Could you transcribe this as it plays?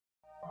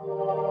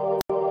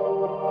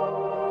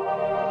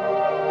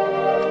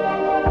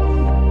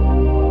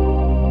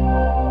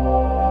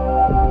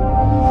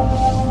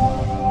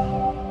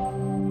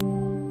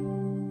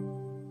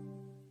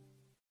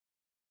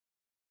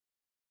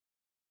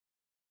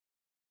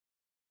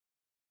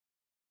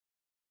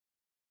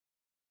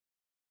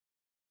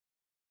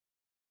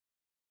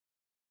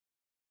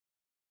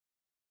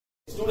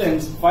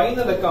Students,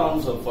 final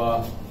accounts of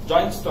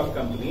joint stock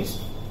companies,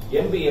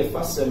 MBA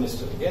first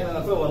semester. Again,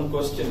 another one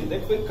question.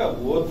 Quick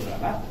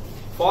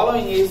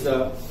following is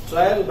the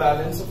trial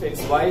balance of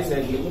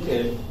XYZ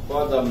Limited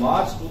for the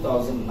March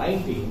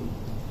 2019.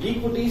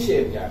 Equity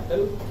share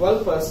capital,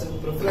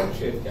 12% preference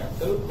share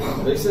capital,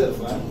 reserve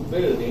fund,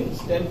 buildings,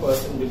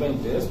 10%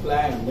 debentures,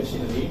 plant,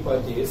 machinery,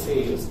 purchase,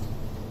 sales,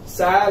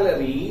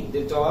 salary,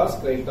 debtors,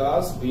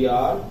 creditors,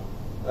 BR,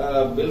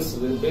 bills,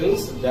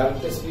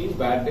 director's fee,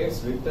 bad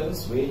debts,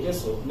 returns,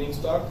 wages, opening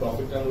stock,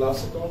 profit and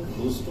loss account,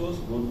 loose tools,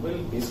 goodwill,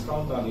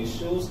 discount on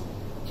issues,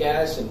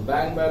 cash and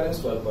bank balance,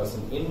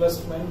 12%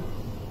 investment,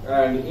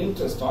 and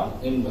interest on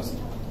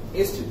investment.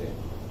 Yesterday.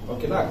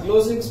 Okay, now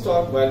closing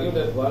stock valued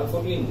at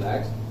 14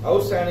 lakhs,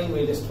 outstanding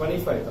wages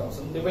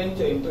 25,000,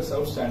 debenture interest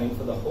outstanding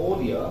for the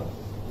whole year,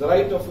 the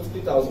right of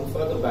 50,000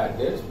 for the bad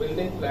debts,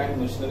 building, plant,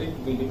 machinery to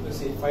be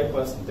depreciated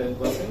 5%,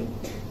 10%,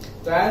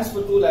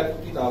 transfer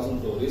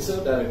 2,50,000 to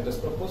reserve directors,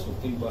 propose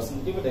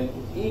 15% dividend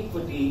to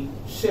equity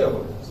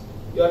shareholders.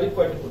 You are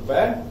required to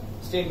prepare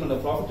statement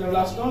of profit and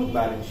loss account,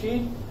 balance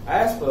sheet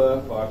as per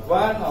part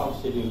 1 of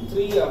schedule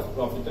 3 of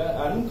Profit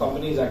and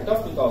Companies Act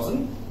of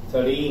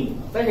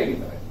 2013.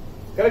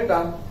 Correct?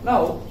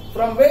 Now,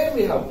 from where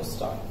we have to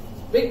start?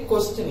 Big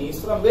question is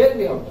from where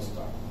we have to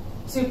start.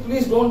 See,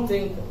 please don't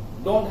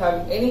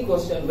have any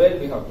question where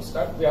we have to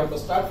start. We have to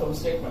start from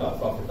statement of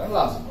profit and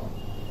loss account.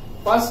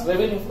 First,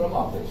 revenue from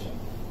operation.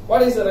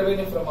 What is the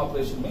revenue from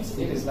operation means?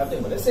 It is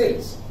nothing but a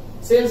sales.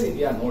 Sales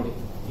idea nodi.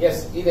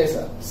 Yes, ಇದೆ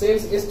sir.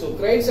 Sales ಎಷ್ಟು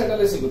credit side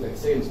ಅಲ್ಲಿ ಸಿಗುತ್ತೆ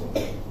sales.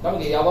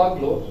 ನಮಗೆ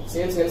ಯಾವಾಗಲೂ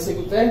sales ಎಲ್ಲಿ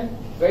ಸಿಗುತ್ತೆ?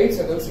 Credit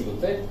side ಅಲ್ಲಿ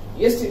ಸಿಗುತ್ತೆ.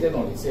 ಎಷ್ಟಿದೆ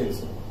ನೋಡಿ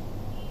ಸೇಲ್ಸ್.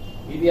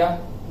 ಇದೆಯಾ?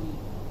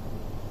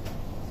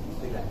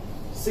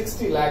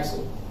 60 lakhs.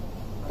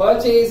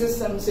 Purchases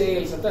and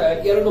sales ಅಂತ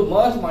ಎರಡು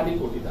ಮರ್ಜ್ ಮಾಡಿ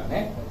ಕೊಟ್ಟಿದ್ದಾನೆ.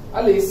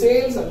 ಅಲ್ಲಿ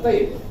ಸೇಲ್ಸ್ ಅಂತ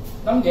ಇದೆ.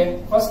 ನಮಗೆ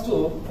first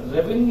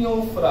revenue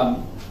from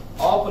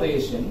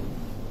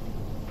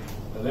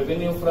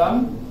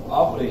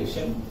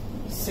operation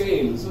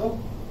sales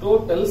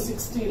total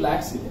 60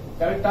 lakhs ಇದೆ.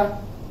 ಕರೆಕ್ಟಾ?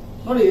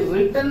 ನೋಡಿ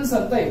ರಿಟರ್ನ್ಸ್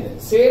ಅಂತ ಇದೆ.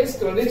 ಸೇಲ್ಸ್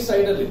ಕ್ರೆಡಿಟ್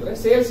ಸೈಡ್ ಅಲ್ಲಿ ಇದ್ರೆ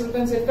ಸೇಲ್ಸ್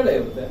ರಿಟರ್ನ್ಸ್ ಎಲ್ಲಿ ಕಡೆ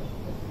ಇರುತ್ತೆ?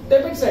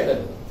 ಡೆಬಿಟ್ ಸೈಡ್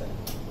ಅಲ್ಲಿ ಇರುತ್ತೆ.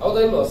 ಹೌದಾ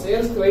ಇಲ್ವಾ?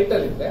 ಸೇಲ್ಸ್ ಕ್ರೆಡಿಟ್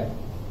ಅಲ್ಲಿ ಇದ್ರೆ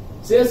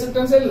ಸೇಲ್ಸ್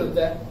ರಿಟರ್ನ್ಸ್ ಎಲ್ಲಿ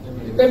ಇರುತ್ತೆ?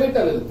 ಡೆಬಿಟ್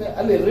ಅಲ್ಲಿ ಇರುತ್ತೆ.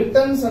 ಅಲ್ಲಿ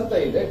ರಿಟರ್ನ್ಸ್ ಅಂತ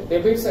ಇದೆ.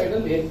 ಡೆಬಿಟ್ ಸೈಡ್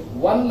ಅಲ್ಲಿ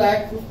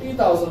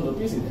 1,50,000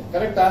 rupees ಇದೆ.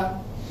 ಕರೆಕ್ಟಾ?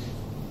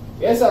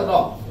 S R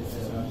no?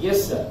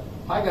 Yes sir.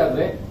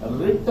 ಹಾಗಾದ್ರೆ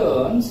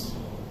ರಿಟರ್ನ್ಸ್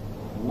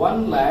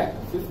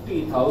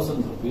 1,50,000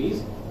 rupees.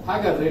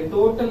 ಹಾಗಾದ್ರೆ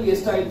ಟೋಟಲ್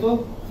ಎಷ್ಟಾಯ್ತು?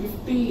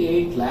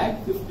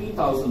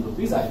 58,50,000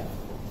 rupees ಆಯ್ತು.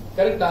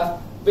 ಕರೆಕ್ಟಾ?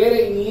 ಬೇರೆ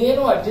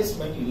ಇನ್ನೇನು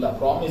ಅಡ್ಜಸ್ಟ್ಮೆಂಟ್ ಇಲ್ಲ.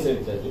 ಪ್ರಾಮಿಸ್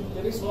ಇರ್ತದೆ.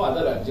 There is no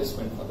other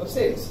adjustment for the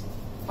sales.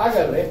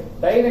 ಹಾಗಾದ್ರೆ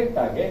ಡೈರೆಕ್ಟ್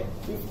ಆಗಿ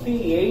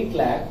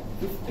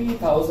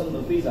 58,50,000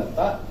 rupees ಅಂತ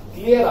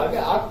ಕ್ಲಿಯರ್ ಆಗಿ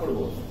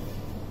ಹಾಕ್ಬಿಡ್ಬೋದು.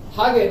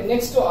 ಹಾಗೆ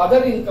ನೆಕ್ಸ್ಟ್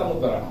ಅದರ್ ಇನ್ಕಮ್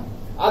ಬರೋಣ.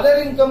 ಅದರ್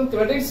ಇನ್ಕಮ್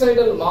ಕ್ರೆಡಿಟ್ ಸೈಡ್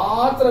ಅಲ್ಲಿ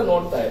ಮಾತ್ರ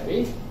ನೋಡ್ತಾ ಇದ್ವಿ.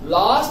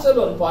 ಲಾಸ್ಟ್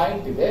ಅಲ್ಲಿ ಒಂದು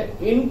ಪಾಯಿಂಟ್ ಇದೆ,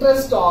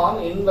 ಇಂಟ್ರೆಸ್ಟ್ ಆನ್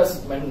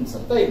ಇನ್ವೆಸ್ಟ್ಮೆಂಟ್ಸ್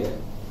ಅಂತ ಇದೆ.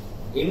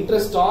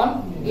 ಇಂಟ್ರೆಸ್ಟ್ ಆನ್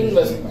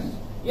ಇನ್ವೆಸ್ಟ್ಮೆಂಟ್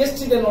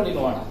ಎಷ್ಟಿದೆ ನೋಡಿ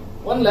ನೋಡೋಣ.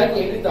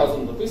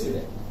 1,80,000 rupees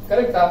ಇದೆ.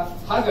 ಕರೆಕ್ಟಾ?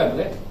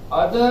 ಹಾಗಾದ್ರೆ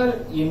ಅದರ್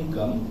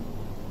ಇನ್ಕಮ್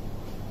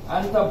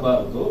ಅಂತ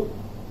ಬರೆದು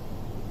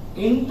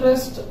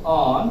ಇಂಟ್ರೆಸ್ಟ್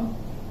ಆನ್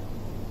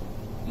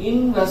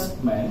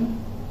ಇನ್ವೆಸ್ಟ್ಮೆಂಟ್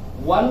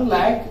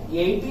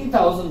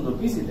 1,80,000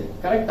 rupees ಇದೆ.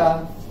 ಕರೆಕ್ಟಾ?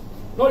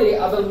 ನೋಡಿ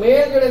ಅದರ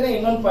ಮೇಲ್ಗಡೆನೆ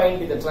ಇನ್ನೊಂದು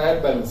ಪಾಯಿಂಟ್ ಇದೆ ಟ್ರಯಲ್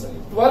ಬ್ಯಾಲೆನ್ಸ್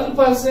ಅಲ್ಲಿ.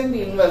 12%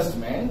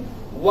 ಇನ್ವೆಸ್ಟ್ಮೆಂಟ್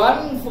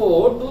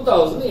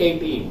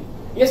 1/4/2018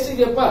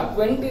 ಎಷ್ಟಿದೆಯಪ್ಪ?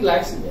 20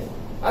 lakhs ಇದೆ.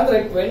 ಅಂದ್ರೆ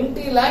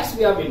 20 lakhs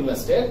we have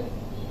invested.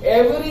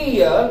 Every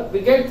year we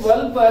get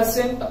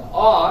 12%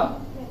 on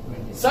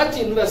such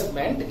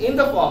investment in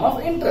the form of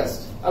interest.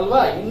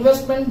 ಅಲ್ವಾ?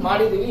 ಇನ್ವೆಸ್ಟ್ಮೆಂಟ್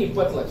ಮಾಡಿದೀವಿ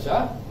 20 ಲಕ್ಷ.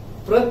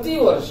 ಪ್ರತಿ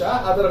ವರ್ಷ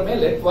ಅದರ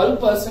ಮೇಲೆ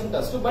 12%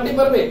 ಅಷ್ಟು ಬಡ್ಡಿ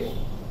ಬರಬೇಕು.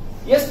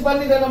 ಎಷ್ಟು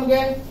ಬಂದಿದೆ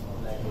ನಮಗೆ?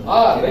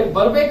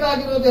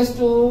 ಬರಬೇಕಾಗಿರೋದು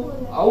ಎಷ್ಟು?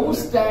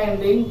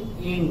 ಔಟ್ಸ್ಟ್ಯಾಂಡಿಂಗ್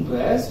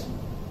ಇಂಟ್ರೆಸ್ಟ್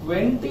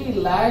 20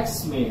 lakhs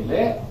ಮೇಲೆ,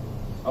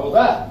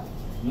 ಹೌದಾ?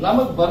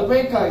 ನಮಗ್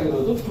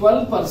ಬರಬೇಕಾಗಿರೋದು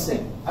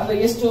 12%. ಅಂದ್ರೆ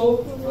ಎಷ್ಟು?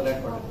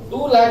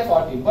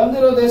 2,40,000.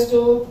 ಬಂದಿರೋದು ಎಷ್ಟು?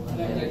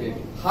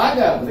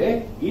 ಹಾಗಾದ್ರೆ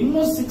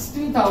ಇನ್ನು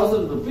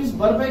 60,000 rupees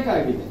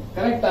ಬರಬೇಕಾಗಿದೆ.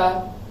 ಕರೆಕ್ಟಾ?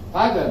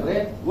 ಹಾಗಾದ್ರೆ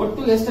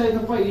ಒಟ್ಟು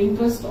ಎಷ್ಟಾಯ್ತಪ್ಪ?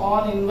 ಇಂಟ್ರೆಸ್ಟ್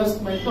ಆನ್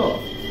ಇನ್ವೆಸ್ಟ್ಮೆಂಟ್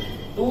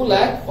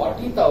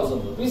 2,40,000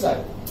 rupees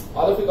ಆಯ್ತು.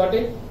 All of you got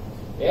it?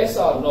 S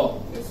R no?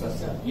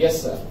 Yes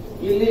sir.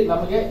 ಇಲ್ಲಿ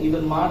ನಮಗೆ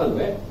ಇದನ್ನ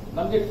ಮಾಡಿದ್ರೆ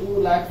ನಮಗೆ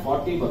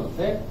 2,40,000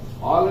 ಬರುತ್ತೆ.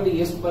 ಆಲ್ರೆಡಿ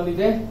ಎಷ್ಟು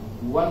ಬಂದಿದೆ?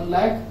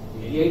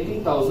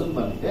 1,80,000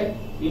 ಬಂದಿದೆ.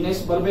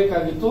 ಇನ್ನೆಷ್ಟು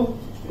ಬರಬೇಕಾಗಿತ್ತು?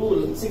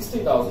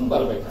 60,000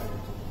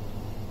 ಬರಬೇಕಾಗಿತ್ತು.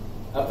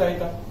 ಅರ್ಥ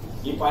ಆಯ್ತಾ?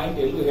 ಈ ಪಾಯಿಂಟ್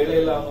ಎಲ್ಲೂ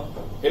ಹೇಳಿಲ್ಲ. ಅವನು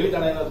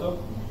ಹೇಳಿದಾನೆ ಏನಾದ್ರು?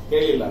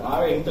 ಹೇಳಿಲ್ಲ.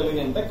 ನಾವೇ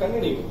ಇಂಟೆಲಿಜೆಂಟ್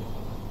ಕಂಡುಹಿಡಿಯಬೇಕು.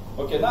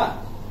 ಓಕೆನಾ?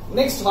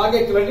 ನೆಕ್ಸ್ಟ್ ಹಾಗೆ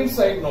ಕ್ರೆಡಿಟ್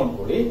ಸೈಡ್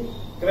ನೋಡ್ಕೊಳ್ಳಿ.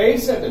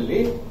 ಕ್ರೆಡಿಟ್ ಸೈಡ್ ಅಲ್ಲಿ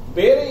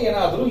ಬೇರೆ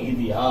ಏನಾದ್ರೂ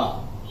ಇದೆಯಾ?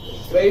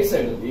 ಕ್ರೆಡಿಟ್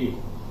ಸೈಡ್ ಅಲ್ಲಿ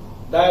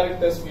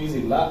ಡೈರೆಕ್ಟರ್ಸ್ ಫೀಸ್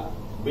ಇಲ್ಲ,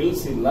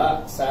 ಬಿಲ್ಸ್ ಇಲ್ಲ,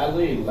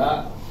 ಸ್ಯಾಲರಿ ಇಲ್ಲ,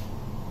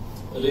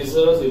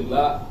 ರಿಸರ್ವ್ಸ್ ಇಲ್ಲ.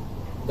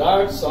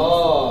 That's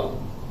all.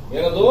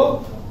 ಏನದು?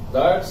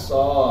 That's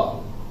all.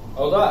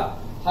 ಹೌದಾ?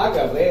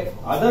 ಹಾಗಾದ್ರೆ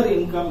other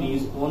income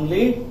is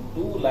only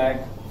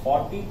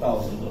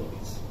 2,40,000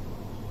 rupees.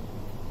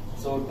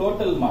 So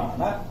total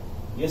ಮಾಡೋಣ.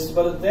 ಎಷ್ಟು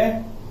ಬರುತ್ತೆ?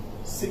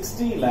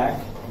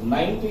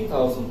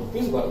 60,90,000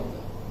 rupees ಬರುತ್ತೆ.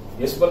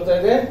 ಎಷ್ಟು ಬರ್ತಾ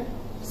ಇದೆ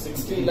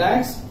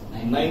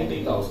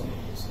 60,90,000.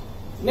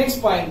 ನೆಕ್ಸ್ಟ್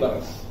ಪಾಯಿಂಟ್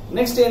ಬರೋಣ.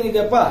 ನೆಕ್ಸ್ಟ್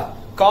ಏನಿದೆಯಪ್ಪ,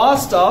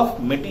 ಕಾಸ್ಟ್ ಆಫ್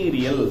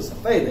ಮೆಟೀರಿಯಲ್ಸ್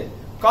ಅಂತ ಇದೆ.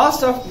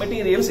 ಕಾಸ್ಟ್ ಆಫ್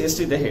ಮೆಟೀರಿಯಲ್ಸ್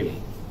ಎಷ್ಟಿದೆ ಹೇಳಿ?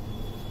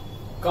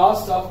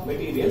 ಕಾಸ್ಟ್ ಆಫ್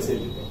ಮೆಟೀರಿಯಲ್ಸ್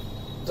ಎಲ್ಲಿದೆ?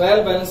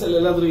 ಟ್ರಯಲ್ ಬ್ಯಾಲೆನ್ಸ್ ಅಲ್ಲಿ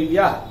ಎಲ್ಲಾದ್ರೂ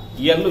ಇದೆಯಾ?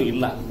 ಎಲ್ಲೂ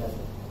ಇಲ್ಲ.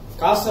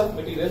 ಕಾಸ್ಟ್ ಆಫ್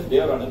ಮೆಟೀರಿಯಲ್ಸ್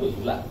ದೇವರಣಿಗೂ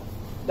ಇಲ್ಲ.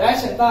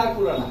 ಡ್ಯಾಶ್ ಅಂತ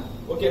ಹಾಕ್ಬಿಡೋಣ.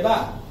 ಓಕೆನಾ?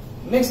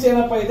 ನೆಕ್ಸ್ಟ್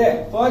ಏನಪ್ಪಾ ಇದೆ,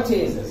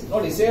 ಪರ್ಚೇಸಸ್.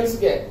 ನೋಡಿ ಸೇಲ್ಸ್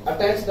ಗೆ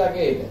ಅಟ್ಯಾಚ್ಡ್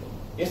ಆಗೇ ಇದೆ.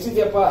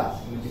 ಎಷ್ಟಿದೆಯಪ್ಪ?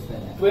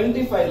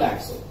 25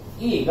 lakhs.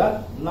 ಈಗ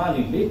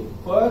ನಾನಿಲ್ಲಿ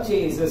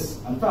ಪರ್ಚೇಸಸ್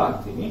ಅಂತ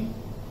ಹಾಕ್ತೀನಿ,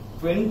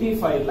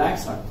 25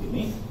 lakhs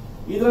ಹಾಕ್ತೀನಿ.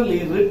 ಇದರಲ್ಲಿ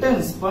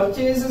ರಿಟರ್ನ್ಸ್,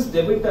 ಪರ್ಚೇಸಸ್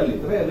ಡೆಬಿಟ್ ಅಲ್ಲಿ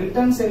ಇದ್ರೆ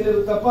ರಿಟರ್ನ್ಸ್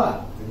ಎಲ್ಲಿರುತ್ತಪ್ಪ?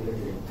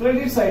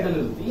 ಕ್ರೆಡಿಟ್ ಸೈಡ್ ಅಲ್ಲಿ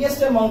ಇರುತ್ತೆ.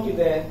 ಎಷ್ಟು ಅಮೌಂಟ್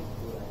ಇದೆ?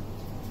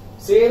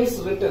 ಸೇಲ್ಸ್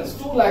ರಿಟರ್ನ್ಸ್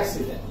 2 lakhs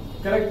ಇದೆ.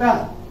 ಕರೆಕ್ಟಾ?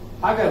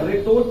 ಹಾಗಾದ್ರೆ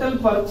ಟೋಟಲ್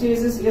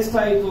ಪರ್ಚೇಸಸ್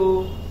ಎಷ್ಟಾಯ್ತು?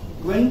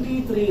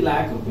 23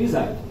 lakh rupees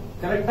ಆಯ್ತು.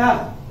 ಕರೆಕ್ಟಾ?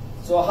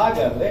 ಸೊ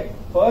ಹಾಗಾದ್ರೆ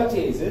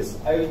purchases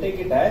I will take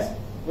it as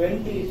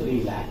 23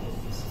 lakh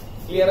rupees.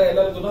 Clear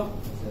ಎಲ್ಲರಿಗೂ?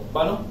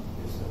 Banu,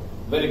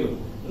 very good.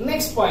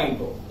 Next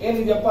point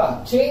ಏನಿದೆಯಪ್ಪ,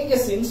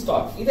 changes in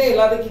stock. ಇದೇ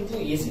ಎಲ್ಲದಕ್ಕಿಂತ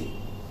ಈಸಿ.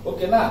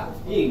 ಓಕೆನಾ?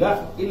 ಈಗ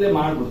ಇಲ್ಲೇ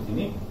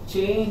ಮಾಡ್ಬಿಡ್ತೀನಿ,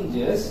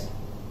 changes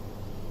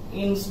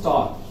in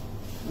stock.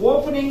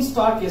 Opening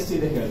stock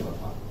ಎಷ್ಟಿದೆ ಹೇಳ್ಬೇಕ?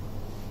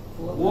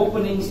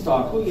 ಓಪನಿಂಗ್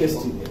ಸ್ಟಾಕ್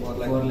ಎಷ್ಟಿದೆ?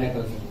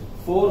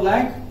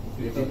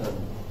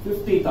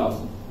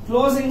 4,50,000.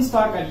 ಕ್ಲೋಸಿಂಗ್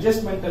ಸ್ಟಾಕ್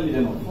ಅಡ್ಜಸ್ಟ್ಮೆಂಟ್ ಅಲ್ಲಿ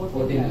ಇದೆ ನೋಡಿ,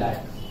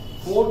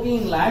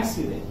 14 lakhs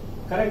ಇದೆ.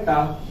 ಕರೆಕ್ಟಾ?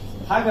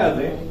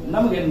 ಹಾಗಾದ್ರೆ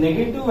ನಮಗೆ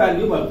ನೆಗೆಟಿವ್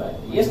ವ್ಯಾಲ್ಯೂ ಬರ್ತಾ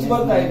ಇದೆ. ಎಷ್ಟು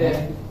ಬರ್ತಾ ಇದೆ?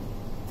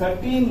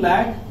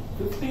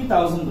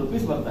 13,50,000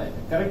 rupees ಬರ್ತಾ ಇದೆ.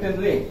 ಕರೆಕ್ಟ್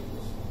ಏನ್ರಿ?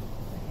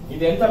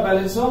 ಇದು ಎಂತ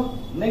ಬ್ಯಾಲೆನ್ಸ್?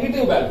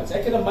 Negative balance.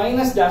 ಯಾಕೆಂದ್ರೆ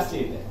ಮೈನಸ್ ಜಾಸ್ತಿ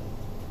ಇದೆ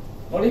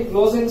ನೋಡಿ.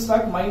 ಕ್ಲೋಸಿಂಗ್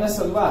ಸ್ಟಾಕ್ ಮೈನಸ್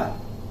ಅಲ್ವಾ?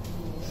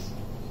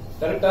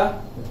 ಕರೆಕ್ಟಾ?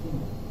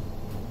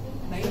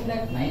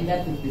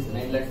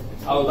 9,50,000.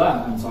 ಹೌದಾ?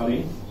 ಐ ಸಾರಿ,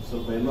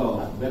 ಸ್ವಲ್ಪ ಎಲ್ಲೋ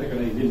ಬೇರೆ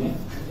ಕಡೆ ಇದ್ದೀನಿ.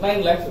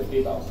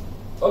 9,50,000.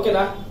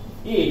 ಓಕೆನಾ?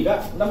 ಈಗ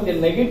ನಮ್ಗೆ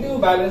ನೆಗೆಟಿವ್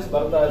ಬ್ಯಾಲೆನ್ಸ್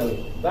ಬರ್ತಾ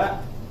ಇರೋದ್ರಿಂದ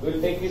will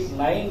take it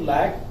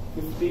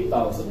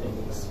 9,50,000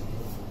 rupees.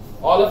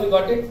 All of you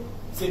got it?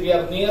 See, we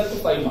are near to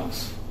 5 marks.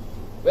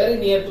 Very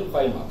near to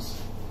 5 marks.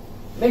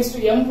 Next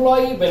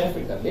employee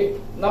benefit ಅಲ್ಲಿ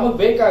ನಮಗೆ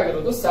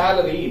ಬೇಕಾಗಿರೋದು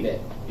ಸ್ಯಾಲರಿ ಇದೆ.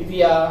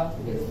 ಇದೆಯಾ?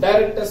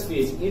 ಡೈರೆಕ್ಟರ್ಸ್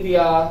ಫೀಸ್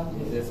ಇದೆಯಾ?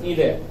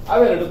 ಇದೆ.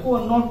 ಅವೆರಡಕ್ಕೂ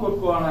ಒಂದು note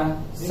ಕೊಟ್ಕೋಣ.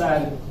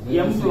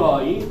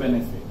 Employee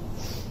benefit,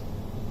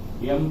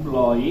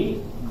 employee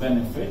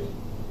benefit.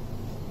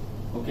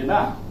 ಓಕೆನಾ?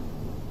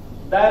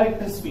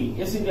 Directors fee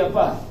ಎಷ್ಟಿದೆಯಪ್ಪ?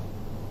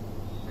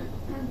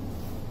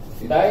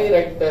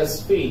 Directors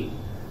fee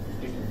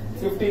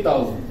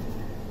 50,000.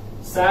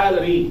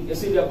 Salary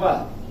ಎಷ್ಟಿದೆಯಪ್ಪ?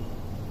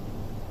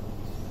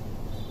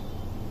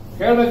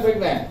 ಹೇಳ್ಬೇಕು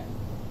ಬೇಕನೆ.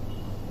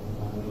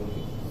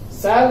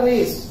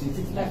 Salaries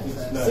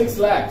 6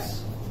 lakhs.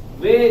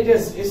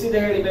 ವೇಜಸ್ ಎಷ್ಟಿದೆ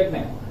ಹೇಳಿ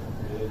ಬೇಕನೆ?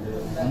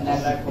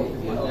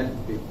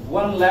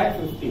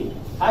 1,50,000.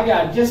 ಹಾಗೆ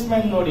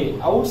ಅಡ್ಜಸ್ಟ್ಮೆಂಟ್ ನೋಡಿ,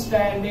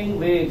 ಔಟ್ಸ್ಟ್ಯಾಂಡಿಂಗ್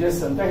ವೇಜಸ್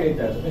ಅಂತ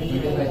ಹೇಳ್ತಾರೆ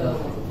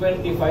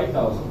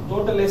 25,000.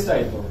 ಟೋಟಲ್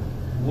ಎಷ್ಟಾಯ್ತು?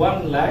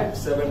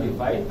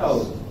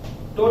 1,75,000.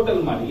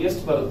 ಟೋಟಲ್ ಮಾಡಿ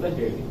ಎಷ್ಟು ಬರುತ್ತೆ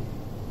ಹೇಳಿ?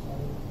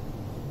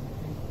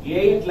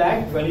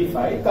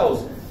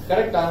 8,25,000.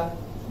 ಕರೆಕ್ಟಾ?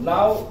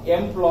 Now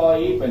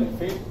employee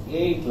benefit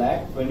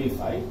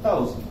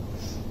 8,25,000.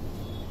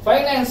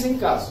 Financing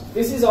cost.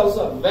 This is also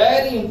a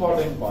very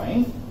important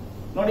point.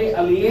 ನೋಡಿ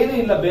ಅಲ್ಲಿ ಏನು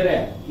ಇಲ್ಲ, ಬೇರೆ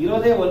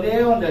ಇರೋದೇ ಒಂದೇ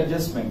ಒಂದು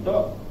ಅಡ್ಜಸ್ಟ್ಮೆಂಟ್.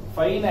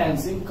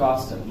 ಫೈನಾನ್ಸಿಂಗ್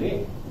ಕಾಸ್ಟ್ ಅಲ್ಲಿ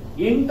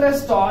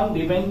ಇಂಟ್ರೆಸ್ಟ್ ಆನ್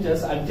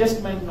ಡಿಬೆಂಚರ್ಸ್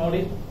ಅಡ್ಜಸ್ಟ್ಮೆಂಟ್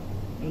ನೋಡಿ.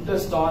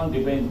 Interest on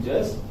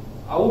debentures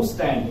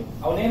outstanding.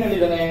 ಅವನೇನ್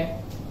ಹೇಳಿದಾನೆ?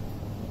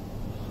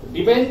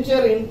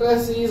 Debenture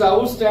interest is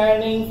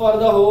outstanding for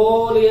the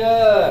whole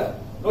year.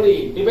 ನೋಡಿ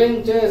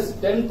ಡಿಬೆಂಚರ್ಸ್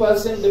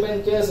 10%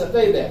 ಡಿಬೆಂಚರ್ಸ್ ಅಂತ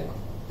ಇದೆ.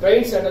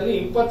 ಕ್ರೆಡಿಟ್ ಸೈಡ್ ಅಲ್ಲಿ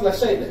 20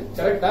 ಲಕ್ಷ ಇದೆ.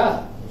 ಕರೆಕ್ಟಾ?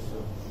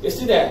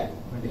 ಎಷ್ಟಿದೆ?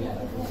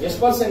 ಎಷ್ಟು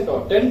ಪರ್ಸೆಂಟ್?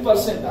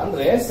 10%.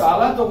 ಅಂದ್ರೆ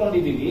ಸಾಲ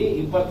ತಗೊಂಡಿದೀವಿ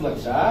 20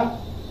 ಲಕ್ಷ.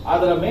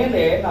 ಅದರ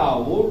ಮೇಲೆ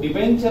ನಾವು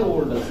ಡಿಬೆಂಚರ್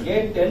ಹೋಲ್ಡರ್ಸ್ಗೆ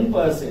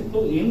 10%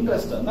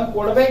 ಇಂಟ್ರೆಸ್ಟ್ ಅನ್ನ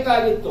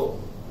ಕೊಡಬೇಕಾಗಿತ್ತು.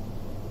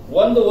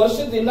 1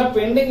 ವರ್ಷದಿಂದ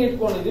ಪೆಂಡಿಂಗ್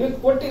ಇಟ್ಕೊಂಡಿದೀವಿ,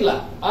 ಕೊಟ್ಟಿಲ್ಲ.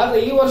 ಆದ್ರೆ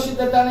ಈ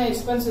ವರ್ಷದ ತಾನೇ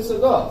ಎಕ್ಸ್ಪೆನ್ಸಸ್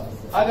ಅದು.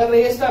 ಹಾಗಾದ್ರೆ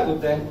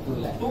ಎಷ್ಟಾಗುತ್ತೆ?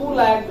 2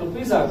 lakh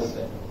rupees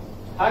ಆಗುತ್ತೆ.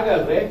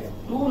 ಹಾಗಾದ್ರೆ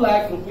 2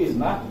 lakh rupees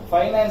ನ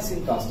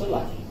ಫೈನಾನ್ಸಿಂಗ್ ಕಾಸ್ಟ್ ಅಲ್ಲಿ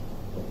ಹಾಕಿ.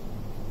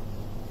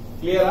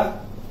 ಕ್ಲಿಯರಾ?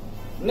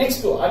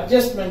 ನೆಕ್ಸ್ಟ್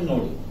ಅಡ್ಜಸ್ಟ್ಮೆಂಟ್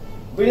ನೋಡಿ.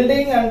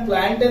 Building and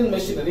plant and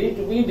machinery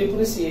to B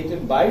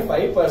depreciated by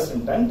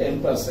 5% and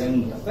 10%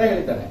 ಅಂತ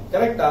ಹೇಳ್ತಾನೆ.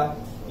 ಕರೆಕ್ಟಾ?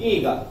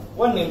 ಈಗ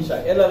 1 ನಿಮಿಷ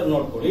ಎಲ್ಲರೂ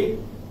ನೋಡ್ಕೊಳ್ಳಿ.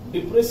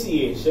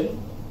 Depreciation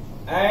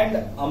and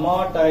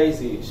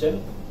amortisation,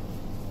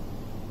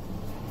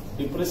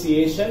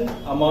 depreciation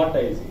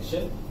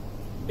amortisation,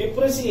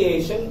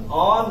 depreciation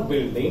on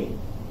building,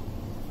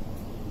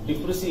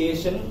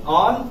 depreciation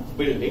on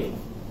building.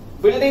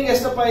 Building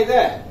ಎಷ್ಟಪ್ಪ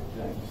ಇದೆ?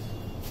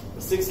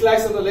 6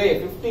 lakhs ಅದರಲ್ಲಿ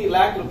 50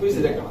 lakh rupees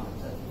ಇದೆ ಕಣ.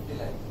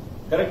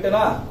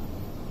 ಕರೆಕ್ಟೇನಾ?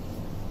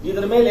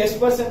 ಇದ್ರ ಮೇಲೆ ಎಷ್ಟು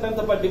ಪರ್ಸೆಂಟ್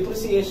ಅಂತಪ್ಪ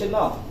ಡಿಪ್ರಿಸಿಯೇಷನ್?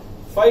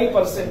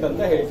 5%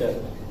 ಅಂತ ಹೇಳ್ತಾ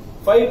ಇದ್ದಾರೆ.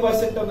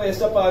 5% ಅಂದ್ರೆ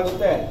ಎಷ್ಟಪ್ಪ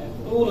ಆಗುತ್ತೆ?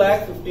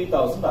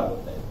 2,50,000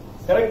 ಆಗುತ್ತೆ.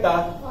 ಕರೆಕ್ಟಾ?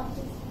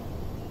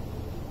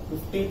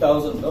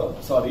 50,000.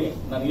 ಸಾರಿ,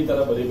 ನಾನು ಈ ತರ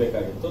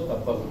ಬರೀಬೇಕಾಗಿತ್ತು,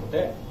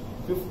 ತಪ್ಪಾಗುತ್ತೆ.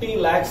 50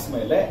 lakhs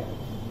ಮೇಲೆ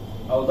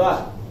ಹೌದಾ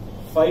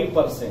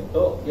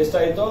 5%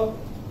 ಎಷ್ಟಾಯ್ತು?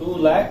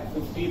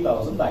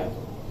 2,50,000 ಆಯ್ತು.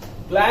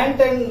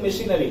 ಪ್ಲಾಂಟ್ ಅಂಡ್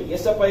ಮಿಷಿನರಿ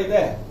ಎಷ್ಟಪ್ಪ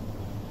ಇದೆ?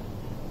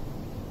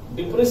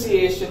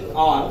 Depreciation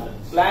on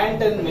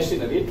plant and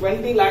machinery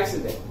 20 lakhs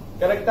ಇದೆ.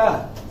 ಕರೆಕ್ಟಾ?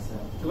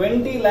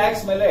 20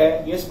 lakhs ಮೇಲೆ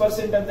ಎಷ್ಟು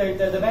ಪರ್ಸೆಂಟ್ ಅಂತ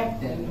ಹೇಳ್ತಾ ಇದ್ದಾನೆ?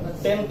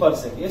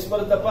 10%. ಎಷ್ಟು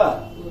ಬರುತ್ತಪ್ಪ?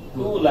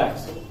 2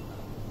 lakhs.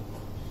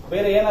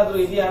 ಬೇರೆ ಏನಾದ್ರೂ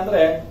ಇದೆಯಾ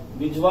ಅಂದ್ರೆ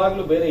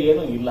ನಿಜವಾಗ್ಲೂ ಬೇರೆ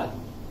ಏನು ಇಲ್ಲ.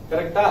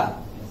 ಕರೆಕ್ಟಾ?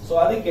 ಸೊ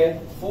ಅದಕ್ಕೆ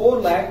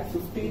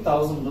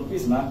 4,50,000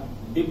 rupees ನ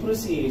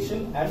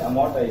ಡಿಪ್ರಿಸಿಯೇಷನ್ ಅಂಡ್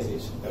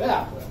ಅಮಾರ್ಟೈಸೇಷನ್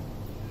ಆಗ್ತದೆ.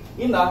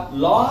 ಇನ್ನ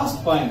ಲಾಸ್ಟ್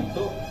ಪಾಯಿಂಟ್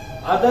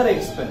ಅದರ್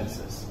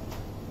ಎಕ್ಸ್ಪೆನ್ಸಸ್.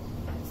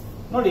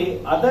 ನೋಡಿ,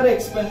 ಅದರ್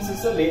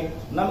ಎಕ್ಸ್ಪೆನ್ಸಸ್ ಅಲ್ಲಿ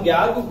ನಮ್ಗೆ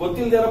ಯಾರಿಗೂ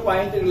ಗೊತ್ತಿಲ್ಲದೆ ಇರೋ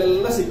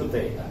ಪಾಯಿಂಟ್ಗಳೆಲ್ಲ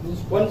ಸಿಗುತ್ತೆ. ಈಗ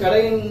ಒಂದ್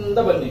ಕಡೆಯಿಂದ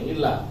ಬನ್ನಿ,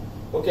 ಇಲ್ಲ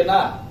ಓಕೆನಾ?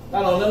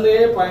 ನಾನು ಒಂದೊಂದೇ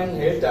ಪಾಯಿಂಟ್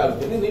ಹೇಳ್ತಾ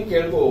ಇರ್ತೀನಿ, ನೀವು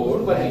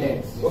ಕೇಳ್ಕೊಂಡು ಬನ್ನಿ,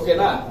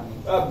 ಓಕೆನಾ?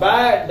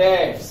 ಬ್ಯಾಡ್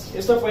ಡೆಟ್ಸ್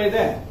ಎಷ್ಟಪ್ಪ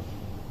ಇದೆ?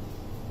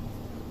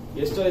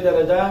 ಎಷ್ಟು ಇದೆ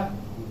ರಜಾ?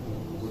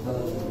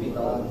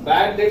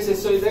 ಬ್ಯಾಡ್ ಡೆಟ್ಸ್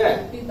ಎಷ್ಟು ಇದೆ?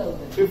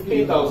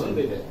 50,000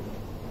 ಇದೆ.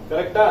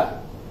 ಕರೆಕ್ಟಾ?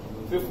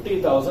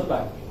 50,000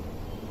 ಬಾಕಿ.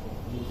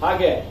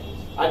 ಹಾಗೆ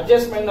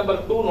ಅಡ್ಜಸ್ಟ್ಮೆಂಟ್ ನಂಬರ್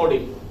 2 ನೋಡಿ,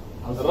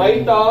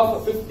 right of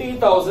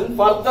 50,000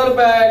 further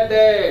bad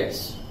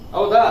debts.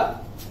 ಹೌದಾ?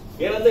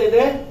 ಏನಂತ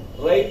ಇದೆ?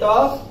 ರೈಟ್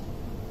ಆಫ್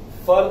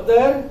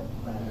ಫರ್ದರ್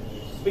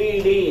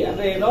PD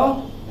ಅಂದ್ರೆ ಏನು?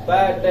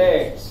 ಬ್ಯಾಡ್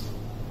ಡೆಟ್ಸ್.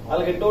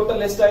 ಅಲ್ಲಿಗೆ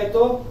ಟೋಟಲ್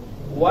ಎಷ್ಟಾಯ್ತು?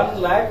 1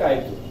 lakh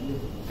ಆಯ್ತು.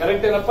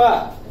 ಕರೆಕ್ಟ್ ಏನಪ್ಪ?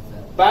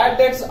 ಬ್ಯಾಡ್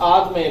ಡೆಟ್ಸ್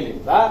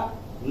ಆದ್ಮೇಲಿಂದ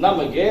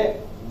ನಮಗೆ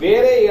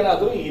ಬೇರೆ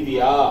ಏನಾದ್ರೂ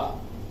ಇದೆಯಾ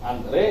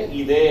ಅಂದ್ರೆ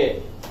ಇದೆ.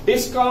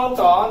 Discount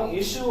on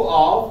issue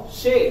of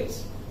shares.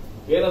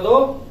 ಏನದು?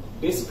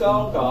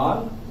 Discount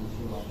on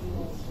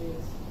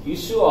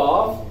issue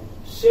of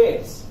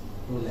shares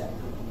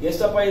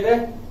ಎಷ್ಟಪ್ಪ ಇದೆ?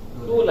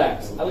 2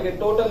 lakhs. ಅಲ್ಲಿಗೆ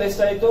ಟೋಟಲ್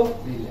ಎಷ್ಟಾಯ್ತು?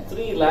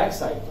 3 lakhs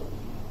ಆಯ್ತು.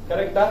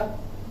 ಕರೆಕ್ಟಾ?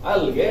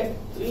 ಅಲ್ಲಿಗೆ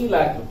 3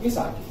 lakh rupees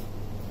ಹಾಕಿ.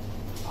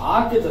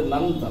 ಹಾಕಿದ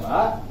ನಂತರ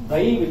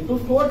ದಯವಿಟ್ಟು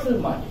ಟೋಟಲ್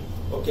ಮಾಡಿ.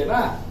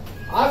 ಓಕೆನಾ?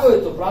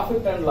 ಆಗೋಯ್ತು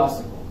ಪ್ರಾಫಿಟ್ ಅಂಡ್ ಲಾಸ್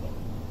ಅಕೌಂಟ್.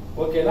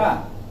 ಓಕೆನಾ?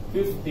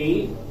 50,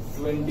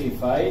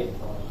 25,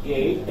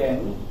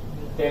 8,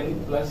 10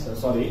 ಪ್ಲಸ್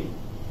 0,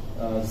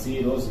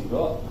 0,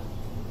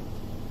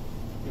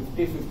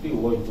 50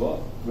 ಹೋಯ್ತು.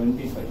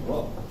 25, 5,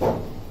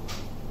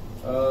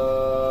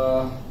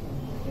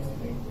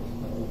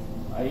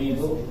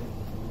 8,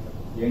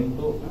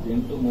 8,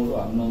 3,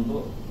 11, 2,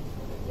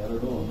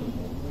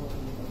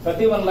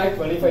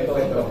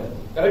 31,25,000.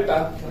 ಕರೆಕ್ಟಾ?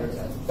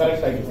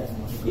 ಕರೆಕ್ಟ್ ಆಗಿದೆ.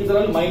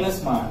 ಇದರಲ್ಲಿ ಮೈನಸ್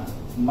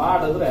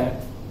ಮಾಡಿದ್ರೆ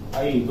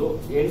 5,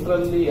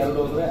 8ರಲ್ಲಿ 2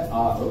 ಅಂದ್ರೆ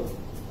 6,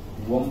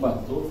 9,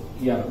 2,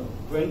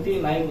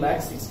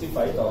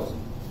 29,65,000.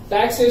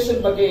 ಟ್ಯಾಕ್ಸೇಷನ್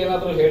ಬಗ್ಗೆ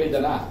ಏನಾದ್ರೂ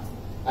ಹೇಳಿದನ?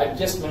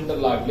 ಅಡ್ಜಸ್ಟ್ಮೆಂಟ್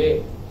ಅಲ್ಲಾಗ್ಲಿ,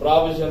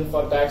 ಪ್ರಾವಿಷನ್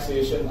ಫಾರ್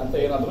ಟ್ಯಾಕ್ಸೇಷನ್ ಅಂತ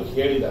ಏನಾದ್ರೂ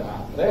ಹೇಳಿದನ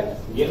ಅಂದ್ರೆ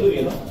ಎಲ್ಲೂ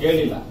ಏನು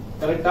ಹೇಳಿಲ್ಲ.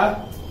 ಕರೆಕ್ಟಾ?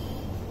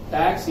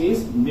 Tax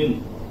is nil.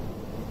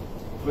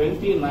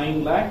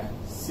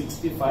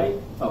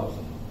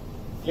 29,65,000.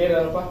 ಕ್ಲಿಯರ್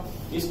ಏನಪ್ಪ?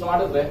 ಇಷ್ಟು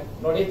ಮಾಡಿದ್ರೆ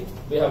ನೋಡಿ,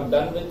 we have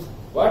done with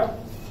what?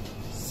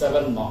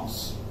 7 marks.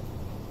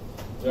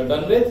 We have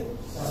done with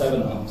 7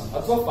 marks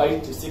ಅಥವಾ 5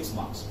 to 6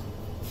 marks.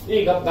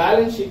 ಈಗ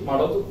ಬ್ಯಾಲೆನ್ಸ್ ಶೀಟ್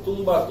ಮಾಡೋದು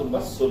ತುಂಬಾ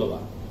ಸುಲಭ.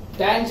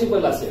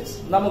 ಟ್ಯಾಂಜಿಬಲ್ ಅಸೆಟ್ಸ್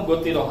ನಮಗ್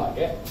ಗೊತ್ತಿರೋ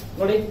ಹಾಗೆ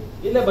ನೋಡಿ,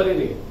 ಇಲ್ಲೇ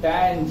ಬರೀರಿ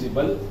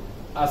ಟ್ಯಾಂಜಿಬಲ್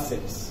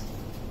ಅಸೆಟ್ಸ್.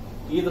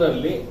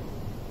 ಇದರಲ್ಲಿ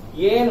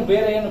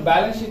ಬೇರೆ ಏನು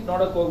ಬ್ಯಾಲೆನ್ಸ್ ಶೀಟ್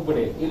ನೋಡಕ್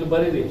ಹೋಗ್ಬಿಡಿ, ಇಲ್ಲಿ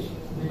ಬರೀರಿ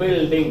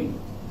ಬಿಲ್ಡಿಂಗ್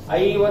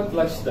 50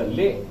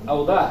 ಲಕ್ಷದಲ್ಲಿ,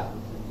 ಹೌದಾ?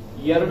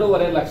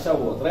 2.5 ಲಕ್ಷ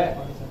ಹೋದ್ರೆ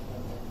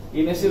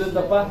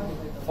ಇನ್ನೆಷ್ಟಿರುತ್ತಪ್ಪ?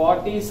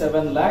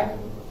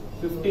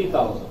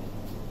 47,50,000.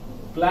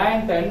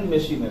 ಪ್ಲಾಂಟ್ ಅಂಡ್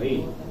ಮೆಷಿನರಿ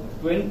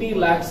 20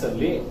 lakhs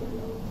ಅಲ್ಲಿ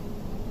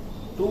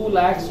 2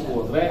 lakhs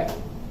ಹೋದ್ರೆ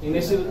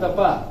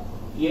ಇನ್ನೆಷ್ಟಿರುತ್ತಪ್ಪ?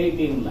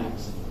 18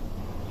 lakhs.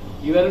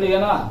 ಇವೆರಡು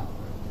ಏನೋ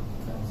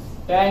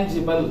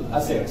ಟ್ಯಾಂಜಿಬಲ್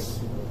ಅಸೆಟ್ಸ್.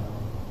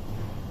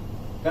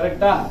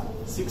 ಕರೆಕ್ಟಾ?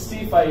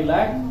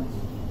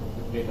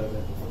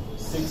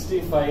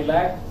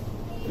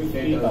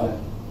 65,50,000.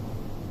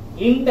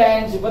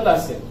 ಇಂಟ್ಯಾಂಜಿಬಲ್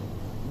ಅಸೆಟ್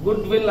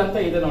ಗುಡ್ ವಿಲ್ ಅಂತ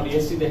ಇದೆ ನೋಡಿ,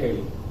 ಎಷ್ಟಿದೆ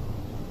ಹೇಳಿ?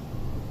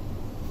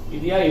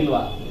 ಇದೆಯಾ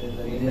ಇಲ್ವಾ?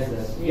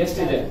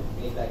 ಎಷ್ಟಿದೆ?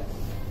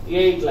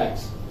 8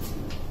 lakhs.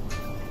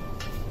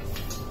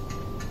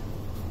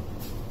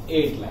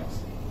 8 lakhs.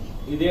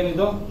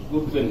 ಇದೇನಿದು?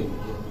 Good will.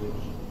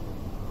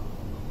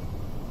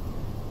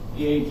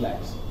 8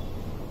 lakhs.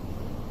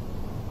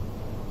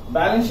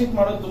 Balance sheet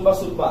ಮಾಡೋದು ತುಂಬಾ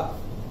ಸುಲಭ.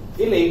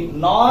 ಇಲ್ಲಿ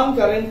ನಾನ್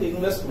ಕರೆಂಟ್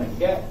ಇನ್ವೆಸ್ಟ್ಮೆಂಟ್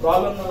ಗೆ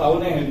ಪ್ರಾಬ್ಲಮ್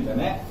ಅವನೇ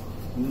ಹೇಳಿದ್ದಾನೆ.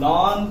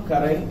 ನಾನ್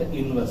ಕರೆಂಟ್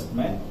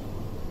ಇನ್ವೆಸ್ಟ್ಮೆಂಟ್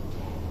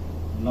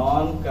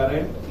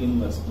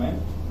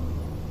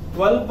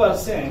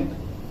 12%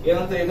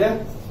 ಏನಂತ ಇದೆ?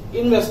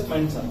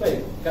 ಇನ್ವೆಸ್ಟ್ಮೆಂಟ್ಸ್ ಅಂತ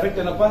ಇದೆ. ಕರೆಕ್ಟ್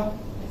ಏನಪ್ಪ?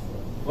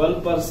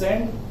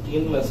 12%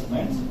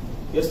 investments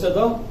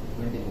ಎಷ್ಟದು?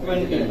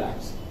 20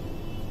 lakhs.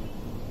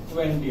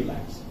 20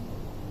 lakhs.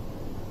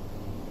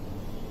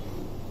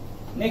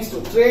 Next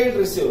trade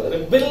receiver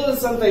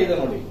bills ಅಂತ ಇದೆ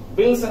ನೋಡಿ.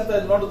 ಬಿಲ್ಸ್ ಅಂತ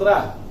ನೋಡಿದ್ರಾ?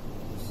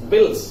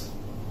 ಬಿಲ್ಸ್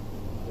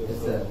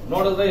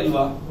ನೋಡಿದ್ರೆ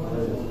ಇಲ್ವಾ?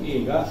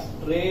 ಈಗ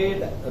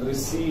ಟ್ರೇಡ್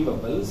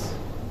ರಿಸೀವಬಲ್ಸ್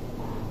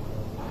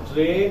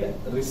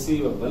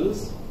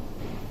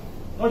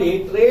ನೋಡಿ.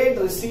 ಟ್ರೇಡ್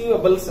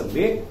ರಿಸೀವಬಲ್ಸ್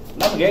ಅಲ್ಲಿ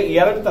ನಮ್ಗೆ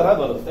 2 ತರ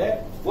ಬರುತ್ತೆ.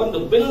 ಒಂದು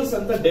ಬಿಲ್ಸ್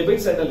ಅಂತ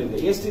ಡೆಬಿಟ್ ಸೈಡ್ ಅಲ್ಲಿ ಇದೆ.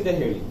 ಎಷ್ಟಿದೆ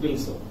ಹೇಳಿ?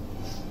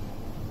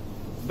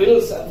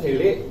 ಬಿಲ್ಸ್ ಅಂತ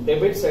ಹೇಳಿ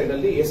ಡೆಬಿಟ್ ಸೈಡ್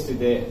ಅಲ್ಲಿ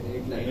ಎಷ್ಟಿದೆ?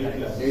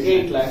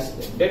 8 lakhs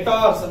ಇದೆ.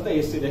 ಡೆಟಾರ್ಸ್ ಅಂತ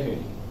ಎಷ್ಟಿದೆ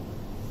ಹೇಳಿ?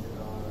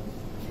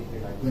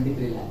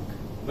 23 lakh.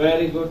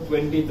 Very good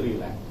 23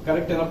 lakh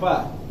correct ಏನಪ್ಪಾ.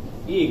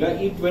 ಈಗ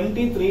ಈ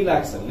 23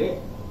 lakhs ಅಲ್ಲಿ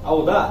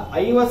ಹೌದಾ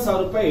 50,000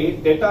 ರೂಪಾಯಿ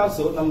ಡೆಟಾರ್ಸ್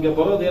ನಮ್ಗೆ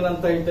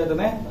ಬರೋದೇನಂತ ಹೇಳ್ತಾ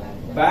ಇದ್ದಾನೆ,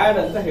 ಬ್ಯಾಡ್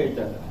ಅಂತ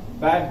ಹೇಳ್ತಾ ಇದ್ದಾನೆ,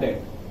 ಬ್ಯಾಡ್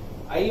ಡೆಟ್.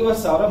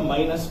 50,000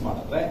 ಮೈನಸ್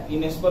ಮಾಡಿದ್ರೆ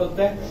ಇನ್ನೆಷ್ಟು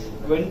ಬರುತ್ತೆ,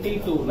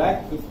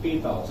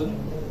 22,50,000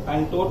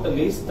 ಅಂಡ್ ಟೋಟಲ್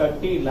ಈಸ್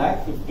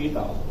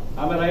 30,50,000.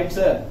 ಆಮೇಲೆ ರೈಟ್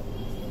ಸರ್,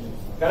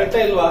 ಕರೆಕ್ಟಾ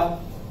ಇಲ್ವಾ?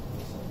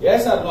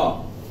 Yes sir, no?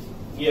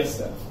 Yes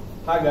sir.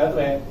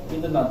 ಹಾಗಾದ್ರೆ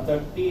ಇದನ್ನ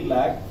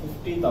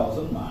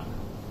 30,50,000 ಮಾಡಿ.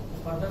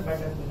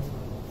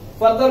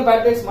 ಫರ್ದರ್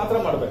ಬ್ಯಾಡ್ ಡೇಟ್ಸ್ ಮಾತ್ರ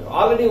ಮಾಡಬೇಕು.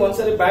 ಆಲ್ರೆಡಿ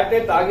ಒಂದ್ಸರಿ ಬ್ಯಾಡ್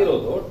ಡೇಟ್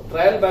ಆಗಿರೋದು,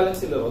 ಟ್ರಯಲ್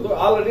ಬ್ಯಾಲೆನ್ಸ್ ಇಲ್ಲಿರೋದು,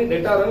 ಆಲ್ರೆಡಿ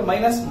ಡೆಟಾರ್ ಅಲ್ಲಿ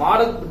ಮೈನಸ್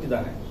ಮಾಡಕ್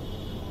ಬಿಟ್ಟಿದ್ದಾನೆ.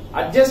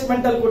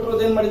 ಅಡ್ಜಸ್ಟ್ಮೆಂಟ್ ಅಲ್ಲಿ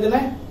ಕೊಟ್ಟಿರೋದು ಏನ್ ಮಾಡಿದ್ದಾನೆ,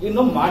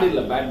 ಇನ್ನು ಮಾಡಿಲ್ಲ.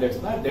 ಬ್ಯಾಡ್ ಡೇಟ್ಸ್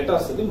ನ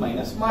ಡೆಟಾರ್ಸ್ ಅಲ್ಲಿ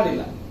ಮೈನಸ್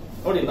ಮಾಡಿಲ್ಲ.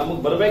 ನೋಡಿ, ನಮಗ್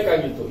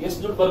ಬರ್ಬೇಕಾಗಿತ್ತು ಎಷ್ಟು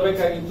ದುಡ್ಡು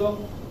ಬರ್ಬೇಕಾಗಿತ್ತು,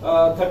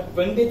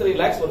 23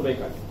 lakhs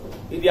ಬರ್ಬೇಕಾಗಿತ್ತು.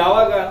 ಇದು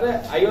ಯಾವಾಗ ಅಂದ್ರೆ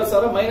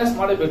 50,000 ಮೈನಸ್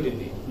ಮಾಡಿ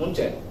ಬಿಟ್ಟಿದ್ವಿ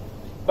ಮುಂಚೆ.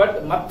 ಬಟ್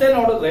ಮತ್ತೆ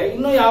ನೋಡಿದ್ರೆ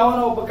ಇನ್ನು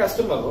ಯಾವನೋ ಒಬ್ಬ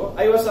ಕಸ್ಟಮರ್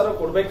 50,000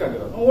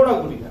 ಕೊಡ್ಬೇಕಾಗಿರೋನು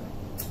ಓಡೋಗ್ಬಿಟ್ಟಿದ್ದಾನೆ.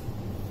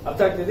 ಅರ್ಥ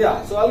ಆಗ್ತಿದ್ಯಾ?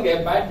 ಸೊ ಅಲ್ಲಿಗೆ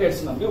ಬ್ಯಾಡ್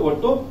ಡೇಟ್ಸ್ ನಮಗೆ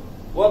ಒಟ್ಟು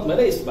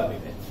ಹೋದ್ಮೇಲೆ ಇಷ್ಟು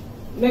ಬಂದಿದೆ.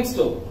 ನೆಕ್ಸ್ಟ್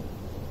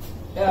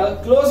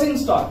ಕ್ಲೋಸಿಂಗ್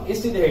ಸ್ಟಾಕ್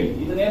ಎಷ್ಟಿದೆ ಹೇಳಿ.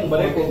 ಇದನ್ನೇನು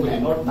ಬರೆಯಕ್ ಹೋಗ್ಬಿಡಿ,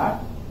 ನೋಟ್ ನಾ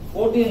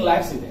 14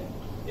 lakhs ಇದೆ.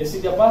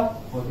 ಎಷ್ಟಿದೆಯಪ್ಪ?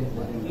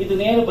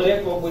 ಇದನ್ನೇನು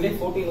ಬರೆಯಕ್ ಹೋಗ್ಬಿಡಿ,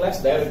 14 lakhs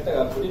ಡೈರೆಕ್ಟ್ ಆಗಿ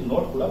ಹಾಕ್ಬಿಡಿ,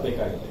 ನೋಟ್ ಕೂಡ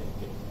ಬೇಕಾಗಿಲ್ಲ.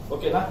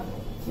 ಓಕೆನಾ?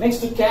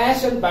 Next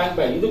cash and bank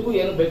balance, ಇದಕ್ಕೂ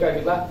ಏನು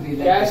ಬೇಕಾಗಿಲ್ಲ.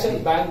 Cash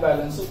and bank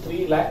balance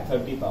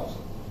 3,30,000.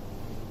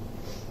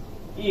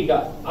 ಈಗ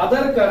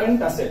ಅದರ್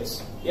ಕರೆಂಟ್ ಅಸೆಟ್ಸ್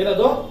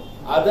ಏನದು,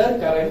 ಅದರ್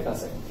ಕರೆಂಟ್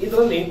ಅಸೆಟ್.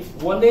 ಇದರಲ್ಲಿ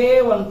ಒಂದೇ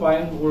ಒಂದು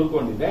ಪಾಯಿಂಟ್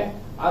ಉಳ್ಕೊಂಡಿದೆ,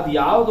 ಅದು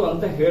ಯಾವ್ದು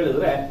ಅಂತ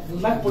ಹೇಳಿದ್ರೆ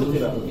ನಕ್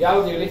ಕೊಡ್ತಿರೋದು.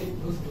 ಯಾವ್ದು ಹೇಳಿ?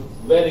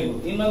 Very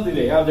good.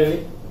 ಇನ್ನೊಂದಿದೆ, ಯಾವ್ದು ಹೇಳಿ?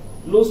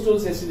 ಲೂಸ್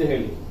ಟೂಲ್ಸ್ ಎಷ್ಟಿದೆ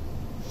ಹೇಳಿ?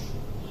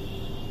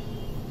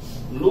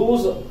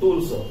 ಲೂಸ್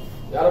ಟೂಲ್ಸ್,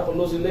 ಯಾರಪ್ಪ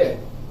ಲೂಸ್ ಇದೆ?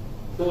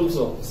 Tools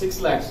 6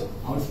 lakhs.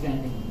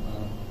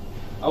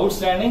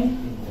 Outstanding,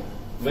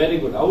 very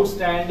good.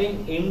 Outstanding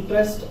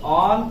interest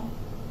on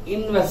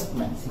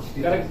investment,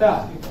 ಕರೆಕ್ಟಾ?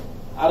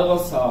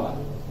 60,000.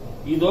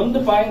 ಇದೊಂದು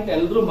ಪಾಯಿಂಟ್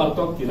ಎಲ್ಲರೂ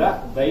ಮರ್ತೋಗ್ತೀರಾ,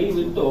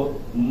 ದಯವಿಟ್ಟು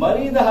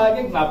ಮರಿದ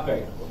ಹಾಗೆ ಜ್ಞಾಪಕ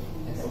ಇಟ್ಕೊ.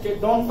 Okay,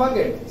 don't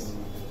forget this.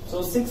 So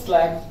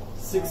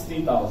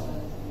 6,60,000.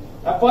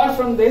 Apart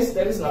from this,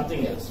 there is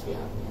nothing else we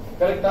have.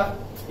 Correct?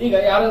 ಈಗ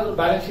ಯಾರಾದ್ರೂ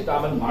ಬ್ಯಾಲೆನ್ಸ್ ಶೀಟ್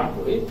ಆಮೇಲೆ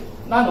ಮಾಡ್ಕೊಡಿ.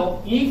 ನಾನು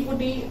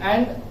ಈಕ್ವಿಟಿ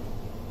ಅಂಡ್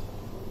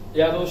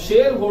ಯಾರು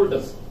ಶೇರ್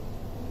ಹೋಲ್ಡರ್ಸ್,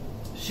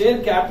 ಶೇರ್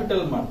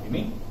ಕ್ಯಾಪಿಟಲ್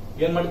ಮಾಡ್ತೀನಿ.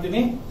 ಏನ್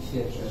ಮಾಡ್ತೀನಿ?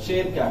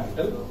 Share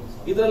capital.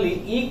 ಇದರಲ್ಲಿ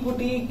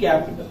ಈಕ್ವಿಟಿ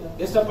ಕ್ಯಾಪಿಟಲ್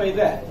ಎಷ್ಟಪ್ಪ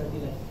ಇದೆ?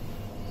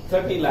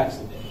 30 lakhs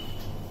ಇದೆ.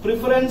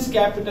 ಪ್ರಿಫರೆನ್ಸ್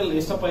ಕ್ಯಾಪಿಟಲ್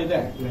ಎಷ್ಟಪ್ಪ ಇದೆ?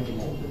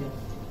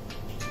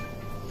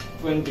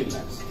 20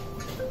 lakhs.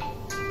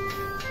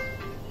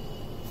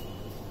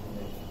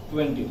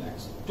 20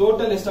 lakhs.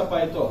 ಟೋಟಲ್ ಎಷ್ಟಪ್ಪ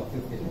ಆಯ್ತು?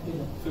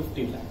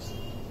 50 lakhs.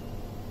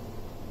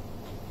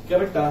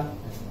 ಕರೆಕ್ಟಾ?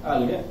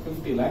 ಅಲ್ಲಿಗೆ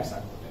 50 lakhs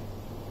ಆಗ್ತದೆ.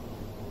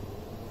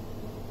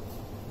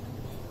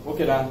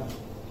 ಓಕೆನಾ?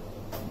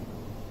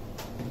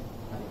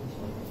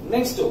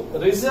 Next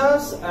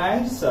reserves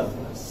and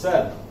surplus.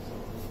 Sir,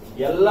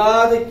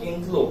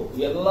 ಎಲ್ಲದಕ್ಕಿಂತಲೂ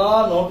ಎಲ್ಲಾ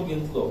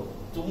ನೋಟ್ಗಿಂತಲೂ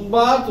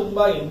ತುಂಬಾ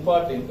ತುಂಬಾ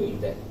ಇಂಪಾರ್ಟೆಂಟ್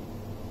ಇದೆ.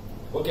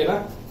 ಓಕೆನಾ?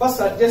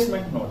 ಫಸ್ಟ್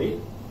ಅಡ್ಜಸ್ಟ್ಮೆಂಟ್ ನೋಡಿ.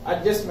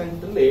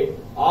 ಅಡ್ಜಸ್ಟ್ಮೆಂಟ್ ಅಲ್ಲಿ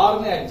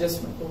 6ನೇ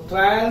adjustment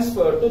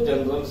transfer to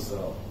general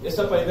reserve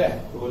ಎಷ್ಟಪ್ಪ ಇದೆ?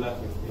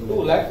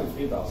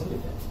 2,50,000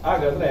 ಇದೆ.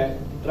 ಹಾಗಾದ್ರೆ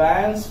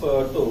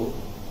ಟ್ರಾನ್ಸ್ಫರ್ ಟು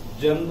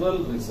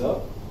ಜನರಲ್ ರಿಸರ್ವ್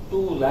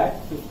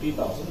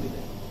 2,50,000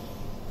 ಇದೆ.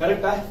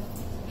 ಕರೆಕ್ಟಾ?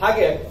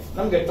 ಹಾಗೆ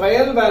ನಮ್ಗೆ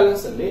ಟ್ರಯಲ್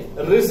ಬ್ಯಾಲೆನ್ಸ್ ಅಲ್ಲಿ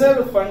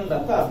ರಿಸರ್ವ್ ಫಂಡ್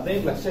ಅಂತ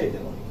 15 ಲಕ್ಷ ಇದೆ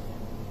ನೋಡಿ.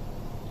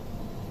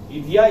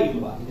 ಇದೆಯಾ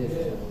ಇಲ್ವಾ?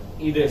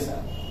 ಇದೆ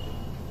ಸರ್.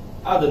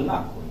 ಅದನ್ನ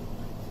ಹಾಕೊಳ್ಳಿ.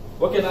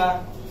 ಓಕೆನಾ?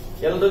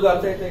 ಎಲ್ರಿಗೂ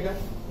ಅರ್ಥ ಆಯ್ತಾ? ಈಗ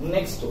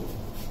next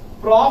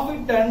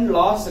profit and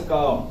loss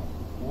account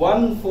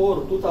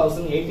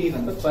 1/4/2018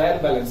 ಅಂತ ಟ್ರಯಲ್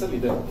ಬ್ಯಾಲೆನ್ಸ್ ಅಲ್ಲಿ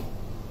ಇದೆ ನೋಡಿ.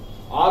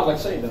 6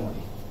 ಲಕ್ಷ ಇದೆ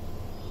ನೋಡಿ.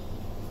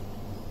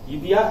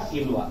 ಇದೆಯಾ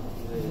ಇಲ್ವಾ?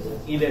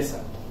 ಇದೆ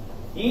ಸರ್.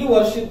 ಈ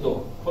ವರ್ಷದ್ದು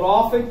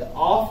ಪ್ರಾಫಿಟ್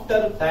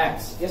ಆಫ್ಟರ್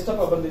ಟ್ಯಾಕ್ಸ್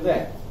ಎಷ್ಟಪ್ಪ ಬಂದಿದೆ?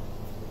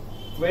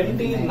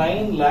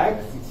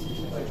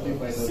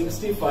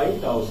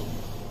 29,65,000.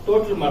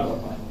 ಟೋಟಲ್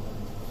ಮಾಡ್ರಪ್ಪ.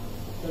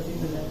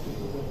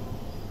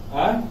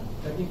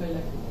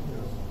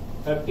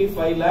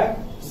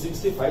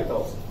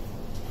 35,65,000.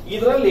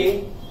 ಇದರಲ್ಲಿ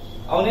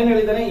ಅವನೇನ್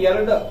ಹೇಳಿದಾನೆ?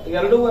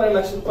 2.5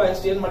 ಲಕ್ಷ ರೂಪಾಯಿ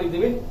ಅಷ್ಟು ಏನ್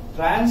ಮಾಡಿದ್ದೀವಿ?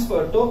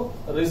 ಟ್ರಾನ್ಸ್ಫರ್ ಟು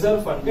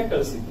ರಿಸರ್ವ್ ಫಂಡ್ ಗೆ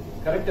ಕಳಿಸಿದ್ದೀವಿ.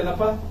 ಕರೆಕ್ಟ್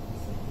ಏನಪ್ಪ?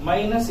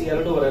 ಮೈನಸ್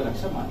 2.5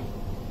 ಲಕ್ಷ ಮಾಡಿ.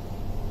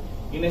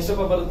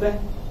 ಇನ್ನೆಷ್ಟಪ್ಪ ಬರುತ್ತೆ?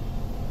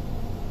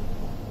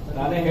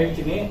 ನಾನೇ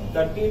ಹೇಳ್ತೀನಿ,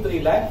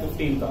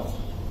 33,15,000.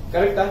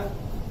 ಕರೆಕ್ಟಾ?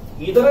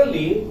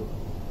 ಇದರಲ್ಲಿ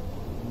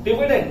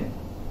ಡಿವಿಡೆಂಡ್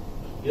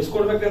ಎಷ್ಟು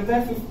ಕೊಡ್ಬೇಕಂತೆ?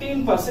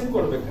 15%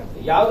 ಕೊಡ್ಬೇಕಂತೆ.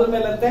 ಯಾವ್ದ್ರ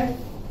ಮೇಲಂತೆ?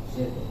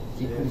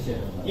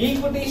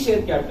 Equity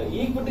share capital.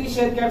 Equity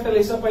share capital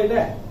ಎಷ್ಟಪ್ಪ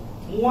ಇದೆ?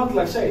 30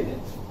 ಲಕ್ಷ ಇದೆ.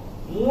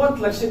 30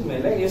 ಲಕ್ಷದ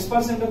ಮೇಲೆ ಎಷ್ಟು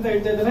ಪರ್ಸೆಂಟ್ ಅಂತ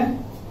ಹೇಳ್ತಾ ಇದ್ದಾನೆ?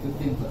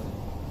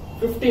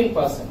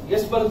 15%.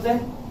 ಎಷ್ಟು ಬರುತ್ತೆ?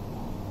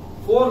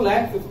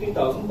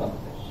 4,50,000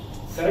 ಬರುತ್ತೆ.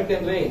 ಕರೆಕ್ಟ್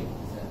ಏನ್ರಿ?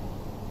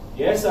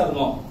 S R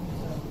no?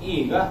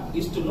 ಈಗ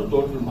ಇಷ್ಟನ್ನು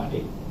ಟೋಟಲ್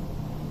ಮಾಡಿ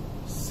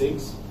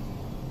 6,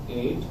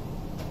 8,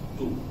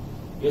 2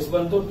 ಎಷ್ಟು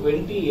ಬಂತು?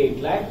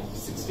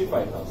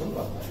 28,65,000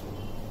 ಬರ್ತಾರೆ.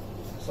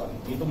 ಸಾರಿ,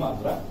 ಇದು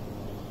ಮಾತ್ರ.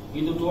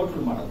 ಇದು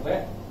ಟೋಟಲ್ ಮಾಡಿದ್ರೆ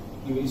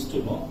ನೀವು ಇಷ್ಟು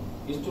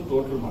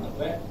ಟೋಟಲ್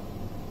ಮಾಡಿದ್ರೆ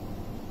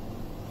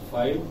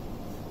 5,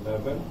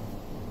 11,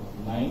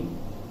 9,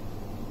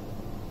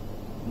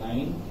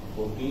 9,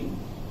 14,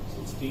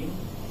 16,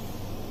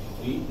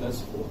 3 plus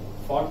 4.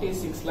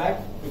 46 lakh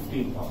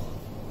 15,000.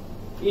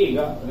 ಈಗ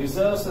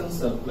ರಿಸರ್ವ್ಸ್ ಅಂಡ್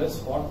ಸರ್ಪ್ಲಸ್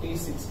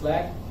 46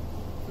 lakh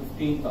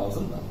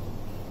 15,000.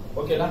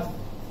 ಓಕೆನಾ?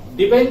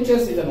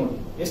 ಡಿಬೆಂಚರ್ಸ್ ಇದೆ ನೋಡಿ,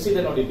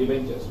 ಎಷ್ಟಿದೆ ನೋಡಿ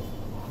ಡಿಬೆಂಚರ್ಸ್.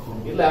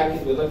 ಇಲ್ಲ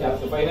ಹಾಕಿದ್ವಿ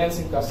ಕ್ಯಾಪಿಟಲ್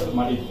ಫೈನಾನ್ಸಿಂಗ್ ಕಾಸ್ಟ್ ಅಲ್ಲಿ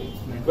ಮಾಡಿದ್ವಿ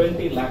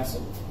 20 lakhs.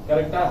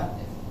 ಕರೆಕ್ಟಾ?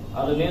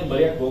 ಅದನ್ನೇನು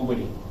ಬರೆಯಕ್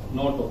ಹೋಗ್ಬೇಡಿ,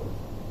 ನೋಟು.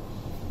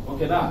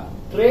 ಓಕೆನಾ?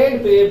 ಟ್ರೇಡ್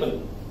ಪೇಯಬಲ್,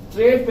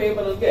 ಟ್ರೇಡ್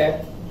ಪೇಯಬಲ್ ಗೆ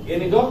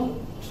ಏನಿದು?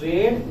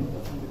 Trade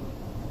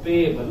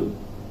payable.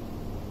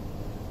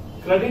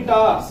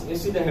 ಕ್ರೆಡಿಟಾರ್ಸ್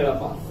ಎಷ್ಟಿದೆ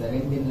ಹೇಳಪ್ಪ?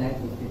 17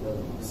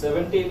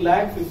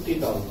 lakh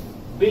 50,000.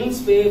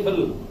 Bills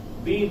payable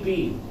BP,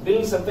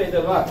 bills ಅಂತ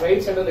ಇದೆಲ್ವಾ,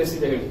 ರೈಟ್ ಸೈಡ್ ಅಲ್ಲಿ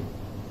ಎಷ್ಟಿದೆ ಹೇಳಿ?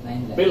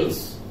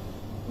 Bills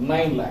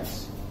 9 lakhs.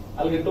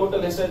 ಅಲ್ಲಿಗೆ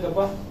ಟೋಟಲ್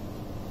ಎಷ್ಟಾಯ್ತಪ್ಪ?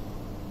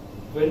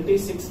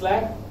 26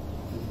 lakh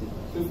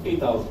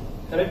 50,000.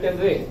 ಕರೆಕ್ಟ್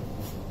ಏನ್ರಿ?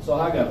 ಸೊ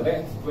ಹಾಗಾದ್ರೆ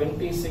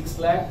 26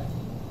 lakh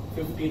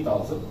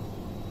 50,000.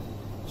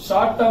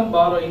 ಶಾರ್ಟ್ ಟರ್ಮ್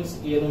ಬಾರೋಯಿಂಗ್ಸ್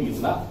ಏನು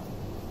ಇಲ್ಲ.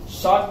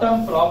 ಶಾರ್ಟ್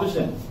ಟರ್ಮ್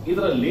ಪ್ರಾವಿಷನ್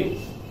ಇದರಲ್ಲಿ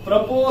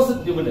ಪ್ರಪೋಸ್ಡ್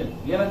ಡಿವಿಡೆಂಡ್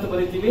ಏನಂತ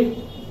ಬರೀತೀವಿ?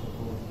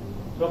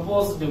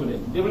 Proposed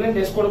dividend. ಡಿವಿಡೆಂಡ್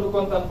ಎಷ್ಟು ಕೊಡಬೇಕು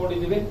ಅಂತ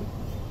ಅನ್ಕೊಂಡಿದೀವಿ?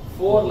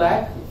 4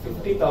 lakh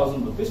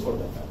 50,000 rupees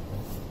ಕೊಡ್ಬೇಕು.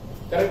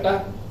 ಕರೆಕ್ಟಾ?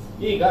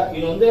 ಈಗ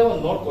ಇನ್ನೊಂದೇ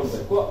ಒಂದು ನೋಟ್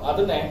ಕೊಡ್ಬೇಕು,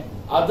 ಅದನ್ನೇ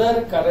other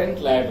current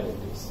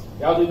liabilities.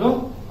 ಯಾವ್ದಿದು?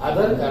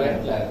 Other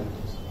current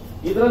liabilities.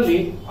 ಇದರಲ್ಲಿ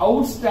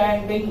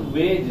ಔಟ್ಸ್ಟ್ಯಾಂಡಿಂಗ್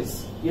ವೇಜಸ್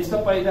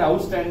ಎಷ್ಟಪ್ಪ ಇದೆ?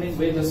 ಔಟ್ಸ್ಟ್ಯಾಂಡಿಂಗ್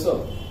ವೇಜಸ್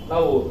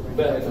ನಾವು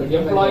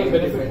ಎಂಪ್ಲಾಯಿ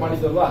ಬೆನಿಫಿಟ್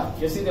ಮಾಡಿದ್ವಲ್ವಾ,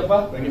 ಎಷ್ಟಿದೆಪ್ಪ?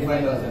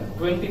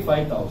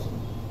 25,000.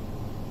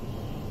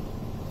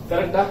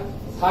 ಕರೆಕ್ಟಾ?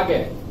 ಹಾಗೆ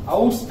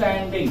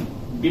outstanding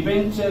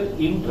debenture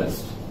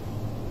interest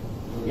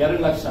 2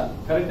 lakh.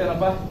 Correct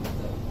ಏನಪ್ಪ?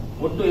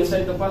 ಒಟ್ಟು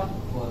ಎಷ್ಟಾಯ್ತಪ್ಪ?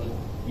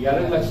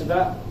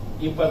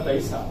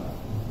 2,25,000.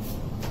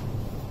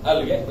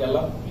 ಅಲ್ಲಿಗೆ ಎಲ್ಲ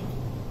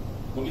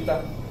ಮುಗಿತಾ?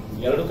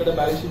 ಎರಡು ಕಡೆ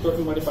ಬ್ಯಾಲೆನ್ಸ್ ಶೀಟ್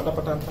ಟೋಟಲ್ ಮಾಡಿ ಪಟ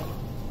ಪಟ ಅಂತ.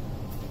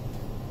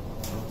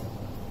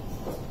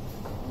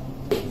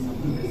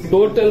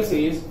 Totals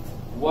is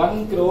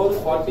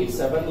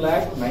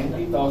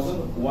 1,47,90,000,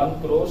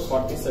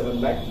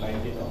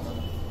 1,47,90,000.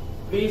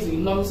 ಪ್ಲೀಸ್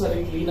ಇನ್ನೊಂದ್ಸರಿ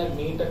ಕ್ಲೀನ್ ಆಗಿ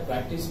ನೀಟಾಗಿ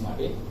ಪ್ರಾಕ್ಟೀಸ್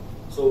ಮಾಡಿ,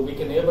 so we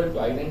can able to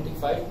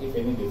identify if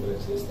any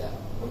difference is there.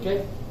 Okay,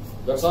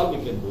 that's all we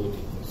can do it.